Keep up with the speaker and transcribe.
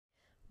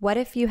What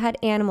If You Had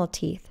Animal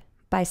Teeth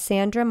by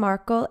Sandra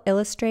Markle,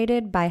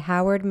 illustrated by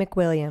Howard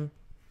McWilliam.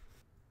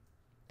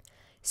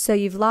 So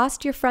you've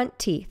lost your front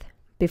teeth.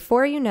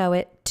 Before you know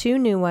it, 2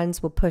 new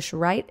ones will push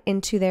right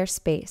into their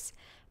space.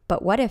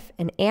 But what if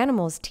an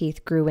animal's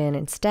teeth grew in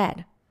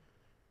instead?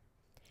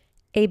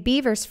 A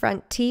beaver's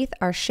front teeth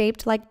are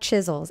shaped like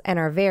chisels and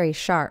are very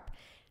sharp.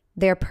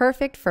 They're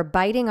perfect for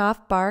biting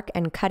off bark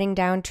and cutting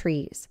down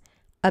trees.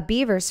 A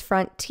beaver's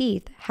front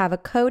teeth have a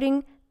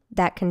coating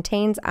that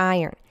contains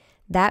iron.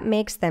 That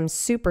makes them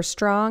super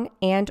strong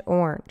and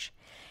orange.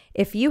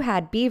 If you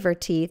had beaver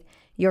teeth,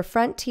 your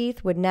front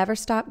teeth would never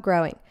stop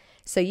growing,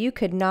 so you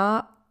could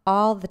gnaw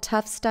all the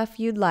tough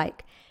stuff you'd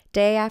like,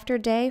 day after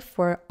day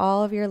for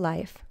all of your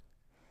life.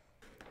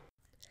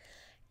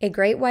 A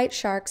great white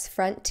shark's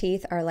front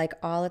teeth are like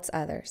all its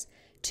others,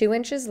 2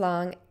 inches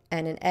long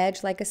and an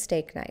edge like a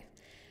steak knife.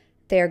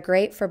 They are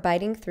great for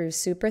biting through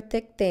super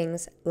thick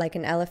things like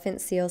an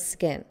elephant seal's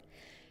skin.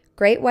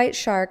 Great white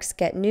sharks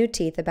get new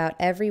teeth about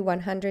every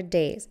 100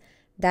 days.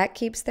 That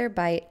keeps their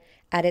bite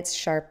at its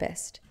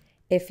sharpest.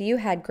 If you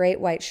had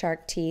great white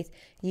shark teeth,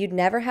 you'd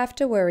never have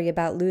to worry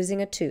about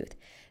losing a tooth.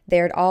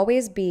 There'd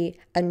always be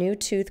a new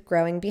tooth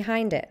growing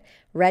behind it,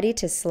 ready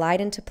to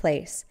slide into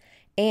place.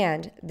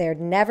 And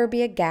there'd never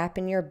be a gap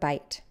in your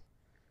bite.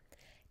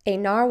 A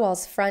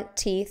narwhal's front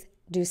teeth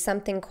do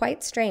something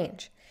quite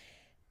strange.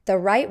 The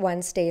right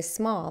one stays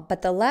small,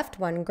 but the left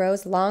one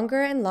grows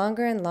longer and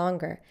longer and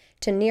longer,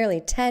 to nearly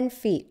 10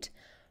 feet.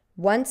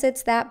 Once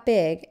it's that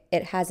big,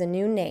 it has a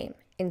new name.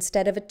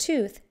 Instead of a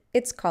tooth,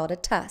 it's called a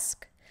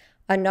tusk.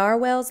 A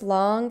narwhal's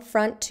long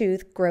front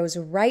tooth grows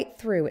right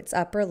through its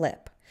upper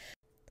lip.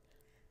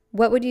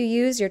 What would you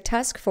use your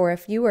tusk for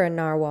if you were a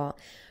narwhal?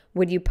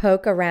 Would you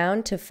poke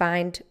around to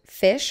find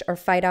fish or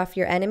fight off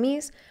your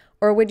enemies?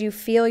 Or would you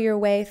feel your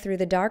way through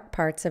the dark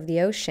parts of the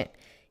ocean?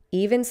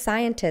 Even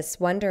scientists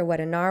wonder what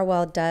a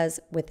narwhal does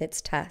with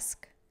its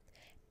tusk.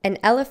 An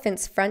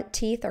elephant's front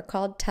teeth are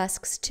called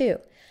tusks too.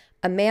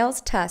 A male's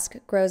tusk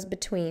grows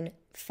between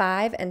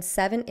 5 and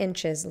 7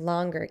 inches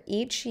longer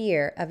each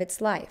year of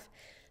its life.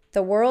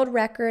 The world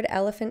record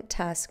elephant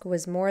tusk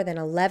was more than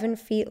 11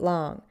 feet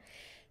long.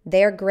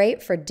 They're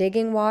great for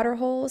digging water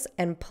holes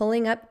and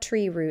pulling up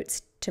tree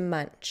roots to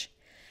munch.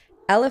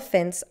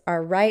 Elephants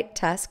are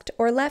right-tusked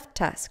or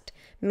left-tusked,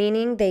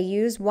 meaning they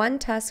use one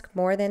tusk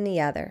more than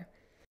the other.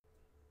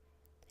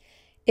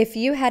 If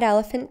you had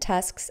elephant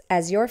tusks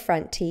as your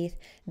front teeth,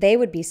 they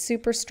would be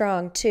super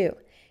strong too.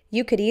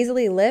 You could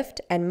easily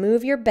lift and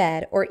move your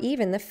bed or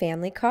even the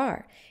family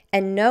car,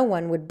 and no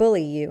one would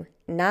bully you,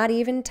 not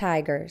even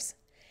tigers.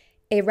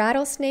 A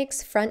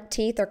rattlesnake's front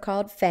teeth are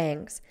called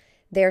fangs.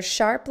 They're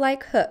sharp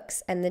like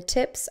hooks and the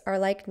tips are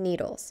like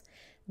needles.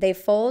 They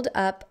fold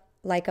up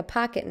like a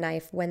pocket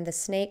knife when the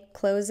snake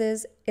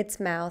closes its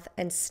mouth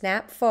and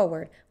snap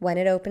forward when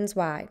it opens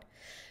wide.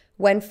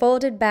 When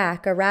folded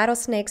back, a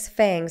rattlesnake's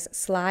fangs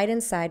slide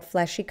inside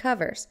fleshy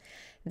covers.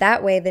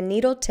 That way the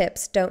needle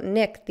tips don't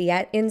nick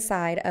the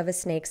inside of a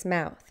snake's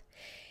mouth.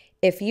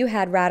 If you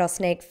had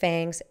rattlesnake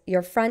fangs,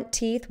 your front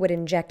teeth would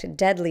inject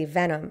deadly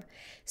venom,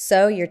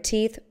 so your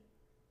teeth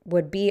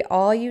would be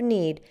all you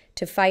need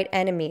to fight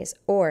enemies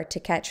or to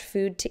catch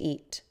food to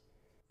eat.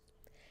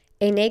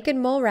 A naked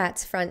mole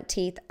rat's front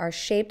teeth are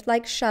shaped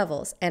like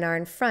shovels and are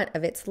in front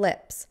of its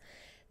lips.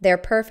 They're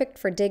perfect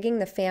for digging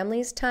the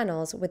family's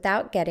tunnels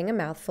without getting a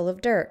mouthful of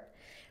dirt.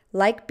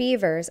 Like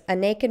beavers, a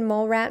naked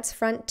mole rat's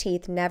front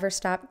teeth never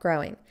stop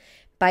growing.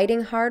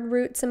 Biting hard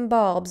roots and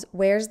bulbs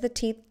wears the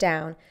teeth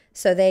down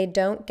so they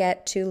don't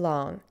get too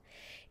long.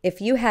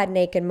 If you had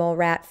naked mole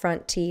rat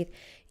front teeth,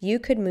 you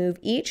could move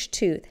each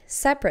tooth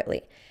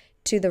separately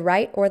to the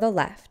right or the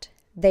left.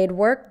 They'd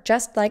work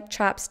just like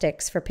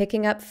chopsticks for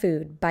picking up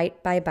food,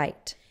 bite by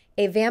bite.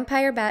 A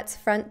vampire bat's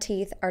front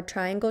teeth are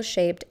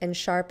triangle-shaped and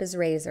sharp as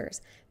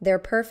razors. They're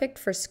perfect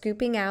for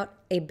scooping out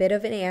a bit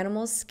of an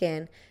animal's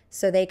skin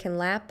so they can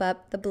lap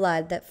up the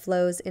blood that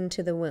flows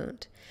into the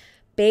wound.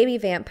 Baby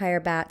vampire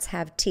bats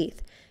have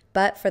teeth,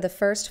 but for the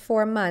first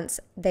 4 months,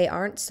 they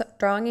aren't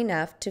strong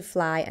enough to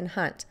fly and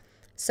hunt.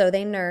 So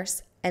they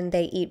nurse and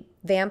they eat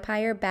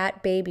vampire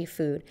bat baby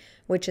food,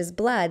 which is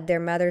blood their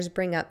mothers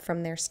bring up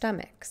from their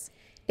stomachs.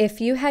 If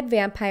you had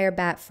vampire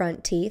bat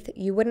front teeth,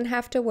 you wouldn't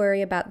have to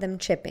worry about them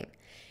chipping.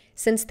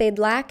 Since they'd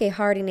lack a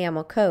hard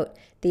enamel coat,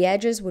 the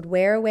edges would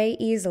wear away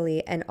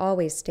easily and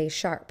always stay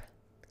sharp.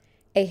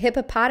 A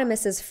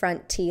hippopotamus's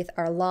front teeth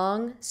are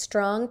long,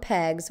 strong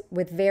pegs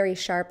with very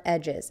sharp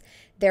edges.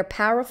 They're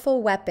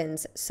powerful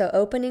weapons, so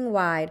opening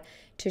wide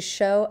to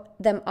show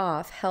them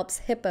off helps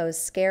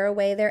hippos scare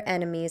away their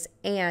enemies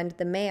and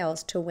the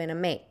males to win a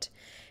mate.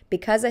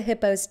 Because a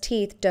hippo's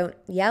teeth don't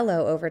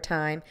yellow over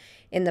time,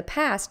 in the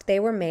past they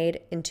were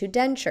made into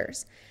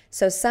dentures,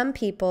 so some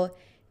people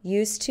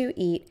used to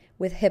eat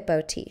with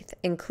hippo teeth,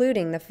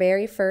 including the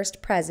very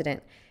first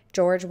president,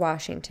 George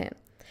Washington.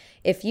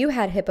 If you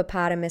had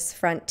hippopotamus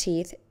front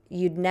teeth,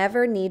 you'd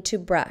never need to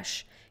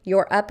brush.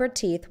 Your upper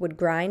teeth would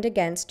grind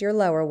against your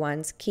lower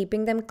ones,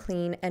 keeping them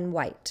clean and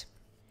white.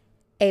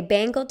 A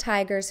Bengal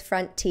tiger's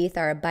front teeth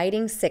are a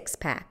biting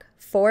 6-pack,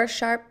 4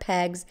 sharp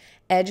pegs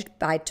edged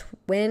by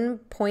twin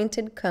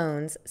pointed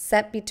cones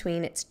set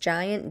between its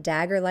giant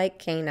dagger-like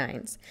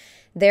canines.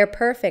 They're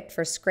perfect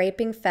for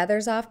scraping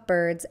feathers off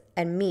birds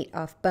and meat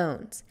off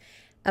bones.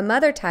 A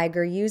mother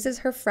tiger uses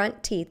her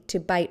front teeth to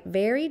bite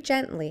very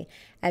gently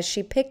as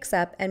she picks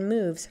up and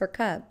moves her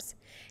cubs.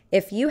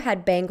 If you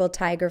had Bengal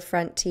tiger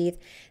front teeth,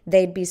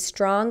 they'd be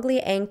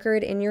strongly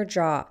anchored in your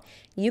jaw.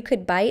 You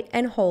could bite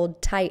and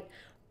hold tight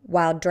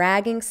while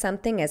dragging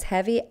something as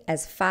heavy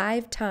as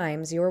 5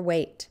 times your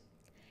weight.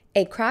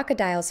 A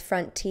crocodile's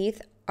front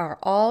teeth are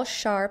all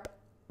sharp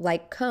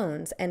like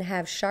cones and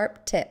have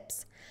sharp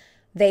tips.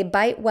 They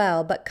bite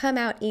well but come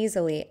out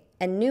easily,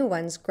 and new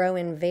ones grow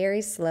in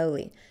very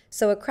slowly.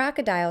 So a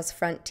crocodile's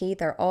front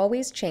teeth are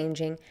always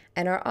changing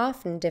and are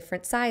often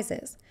different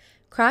sizes.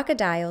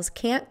 Crocodiles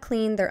can't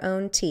clean their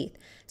own teeth,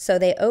 so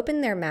they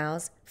open their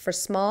mouths for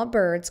small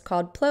birds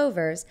called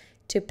plovers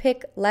to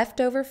pick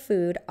leftover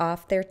food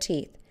off their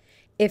teeth.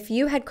 If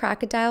you had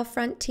crocodile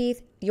front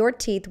teeth, your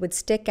teeth would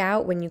stick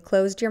out when you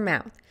closed your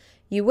mouth.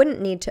 You wouldn't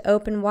need to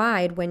open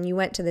wide when you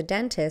went to the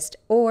dentist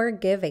or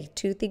give a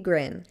toothy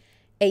grin.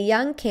 A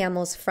young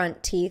camel's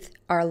front teeth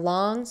are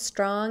long,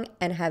 strong,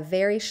 and have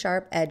very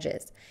sharp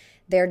edges.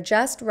 They're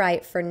just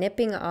right for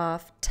nipping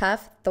off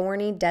tough,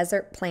 thorny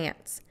desert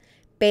plants.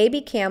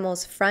 Baby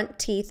camels' front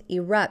teeth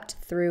erupt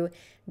through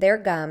their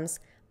gums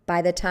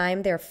by the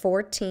time they're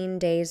 14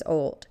 days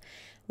old.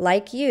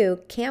 Like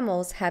you,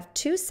 camels have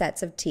 2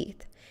 sets of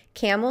teeth.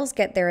 Camels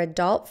get their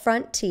adult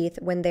front teeth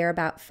when they're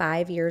about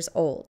 5 years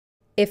old.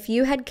 If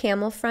you had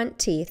camel front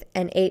teeth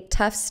and ate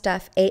tough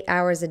stuff 8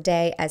 hours a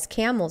day as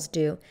camels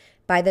do,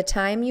 by the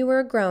time you were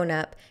a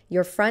grown-up,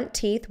 your front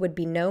teeth would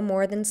be no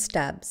more than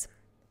stubs.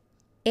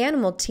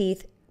 Animal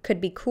teeth could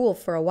be cool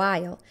for a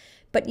while,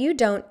 but you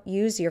don't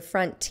use your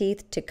front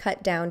teeth to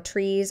cut down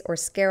trees or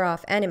scare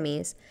off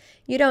enemies.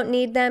 You don't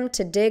need them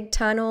to dig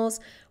tunnels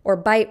or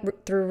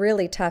bite through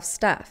really tough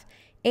stuff.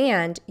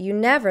 And you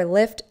never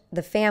lift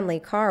the family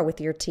car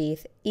with your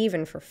teeth,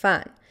 even for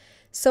fun.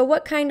 So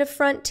what kind of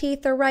front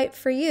teeth are right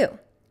for you?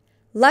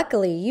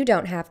 Luckily, you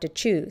don't have to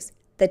choose.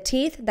 The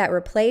teeth that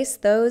replace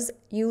those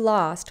you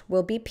lost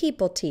will be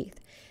people teeth.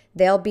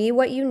 They'll be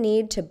what you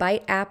need to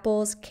bite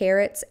apples,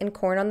 carrots, and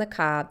corn on the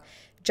cob,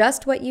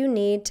 just what you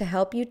need to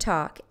help you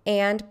talk,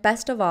 and,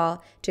 best of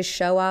all, to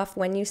show off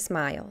when you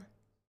smile.